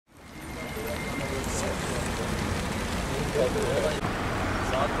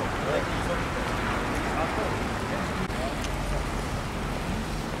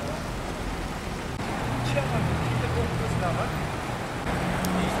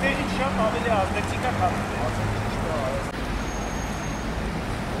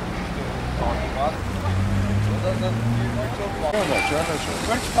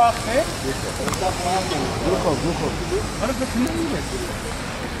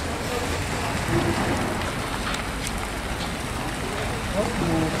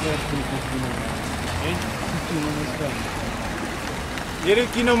Երեք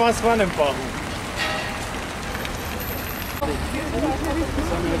կինո մասվան եմ պահում։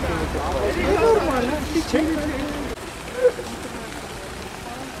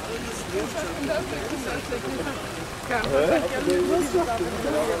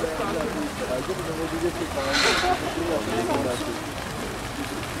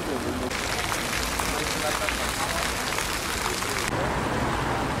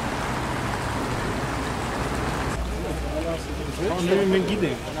 Մենք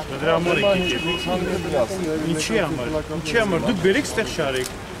գիտենք, դրա համար եք ինչի համար, դուք բերեք ստեղ շարեք,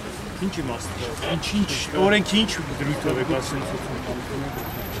 ինչ իմաստ է, օրենքի ինչ դրույթով եք ասեն ցուցում,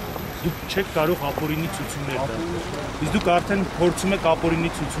 դուք չեք կարող ապօրինի ցուցումներ տալ, իսկ դուք արդեն փորձում եք ապօրինի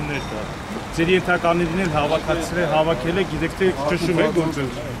ցուցումներ տալ, ձեր ենթականներին էլ հավաքել եք, գիտեք թե ճշում եք գործել։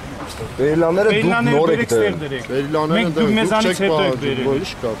 Բերիլաները դուք նոր եք դրել, մենք դուք մեզանից հետո եք բերել։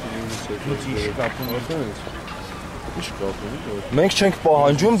 Մենք չենք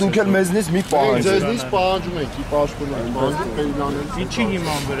պահանջում, դուք էլ մեզնից մի պահանջում։ Ձեզնից պահանջում ենք, պաշտպանում ենք, պահանջում Բերիլաները։ Ինչի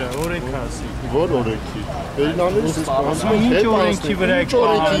հիման վրա, օրենք ասի։ Որ օրենքի։ Բերիլաները ցույց պահանջում ենք, ինչ օրենքի վրա եք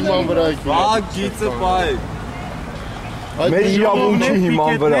օրենքի հիման վրա եք։ Բա գիծը բայ։ Մեր իրավունքի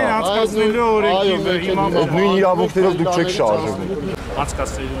հիման վրա։ Անցկացնելու օրենքի հիման վրա։ Նույն իրավունքներով դուք չեք շարժվում։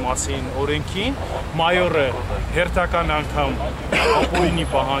 Անցկացնելու մասին օրենքին մայորը հերթական անգամ ապօրինի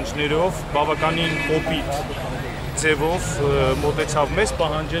պահանջներով բավականին կոպիտ ձևով մոտեցավ մեզ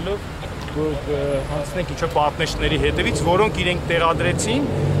պահանջելով որ հանցնենք ինչ-որ պատնեշների հետևից, որոնք իրենք տեղադրեցին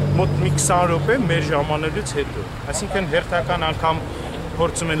մոտ մի 20 րոպե մեր ժամանելուց հետո։ Այսինքն հերթական անգամ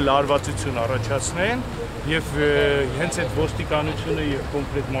փորձում են լարվածություն առաջացնել եւ հենց այդ ոստիկանությունը եւ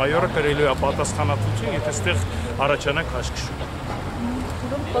կոնկրետ մայորը կրելու է պատասխանատվություն, եթե այդտեղ առաջանա քաշքշում։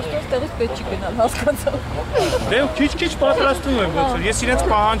 Պաստորս տեղից պետք չի գնալ, հասկացա։ Դե քիչ-քիչ պատրաստում եմ ոնց որ։ Ես իրենց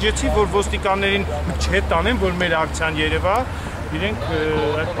պահանջեցի, որ ոստիկաններին չհետանեն, որ մեր ակցիան երևա, իրենք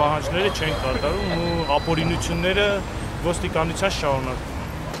այդ պահանջները չեն կատարում ու ապօրինությունները ոստիկանության շարունակվում։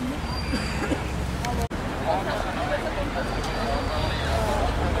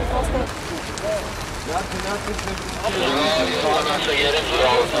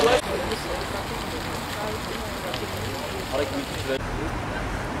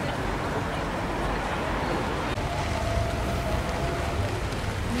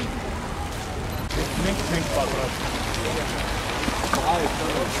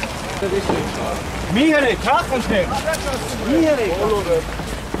 Մի հրեք, հա խնդրեմ, մի հրեք,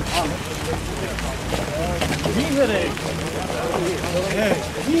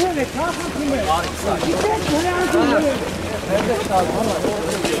 մի հրեք, հա խնդրում եմ,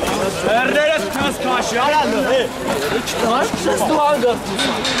 հերներս կնս կաշի, արալը, չես դու անգրտուս,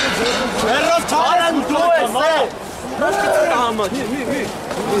 հերնով թարեմ դու ես,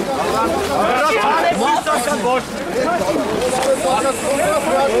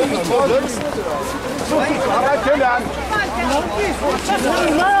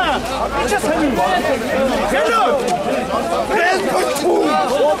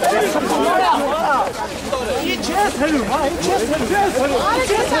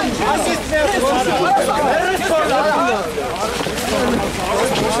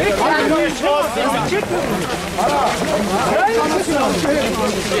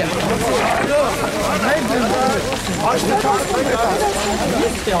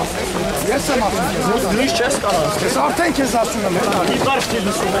 Ես եմ ասում, դրույթ չես կարող, ես արդեն քեզ ասում եմ, իբար չի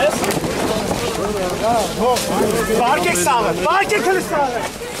լսում ես։ Բարկեք սաղը, բարկեք հլի սաղը,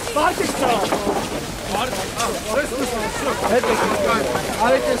 բարկեք սաղը։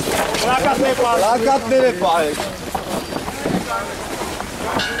 Լակատներ է պահեք։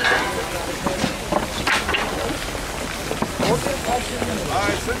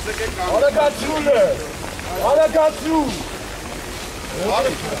 Արագացրուն է, արագացրուն։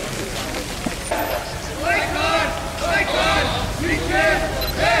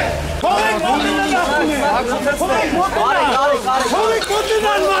 Թողեք մոտենան ասում է, թողեք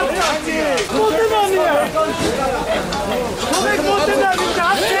մոտենան մարդացի է, մոտենան է, թողեք մոտենան ինձ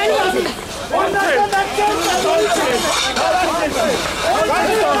ասեն ասի, օրնական ակցիան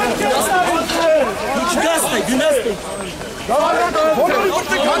Դու չգասնեք, գնացնեք։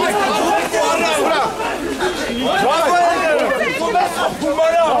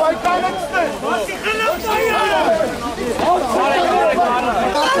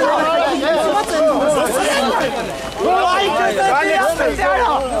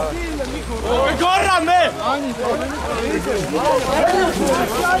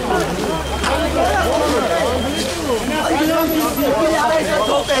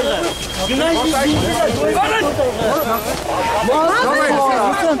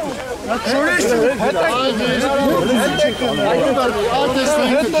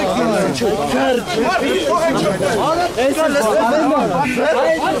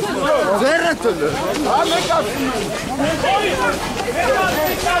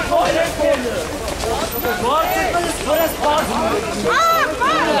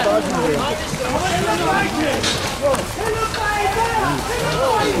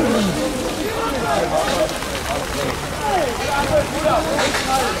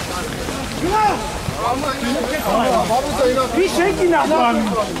 Bir şey ki ne yapalım?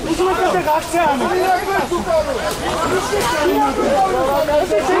 Uzun kadar kalkacağım.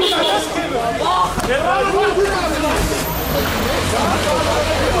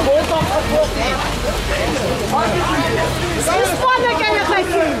 Спада я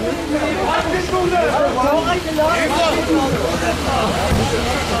хочу.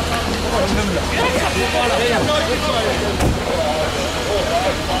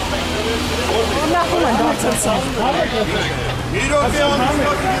 Իրոք է անում։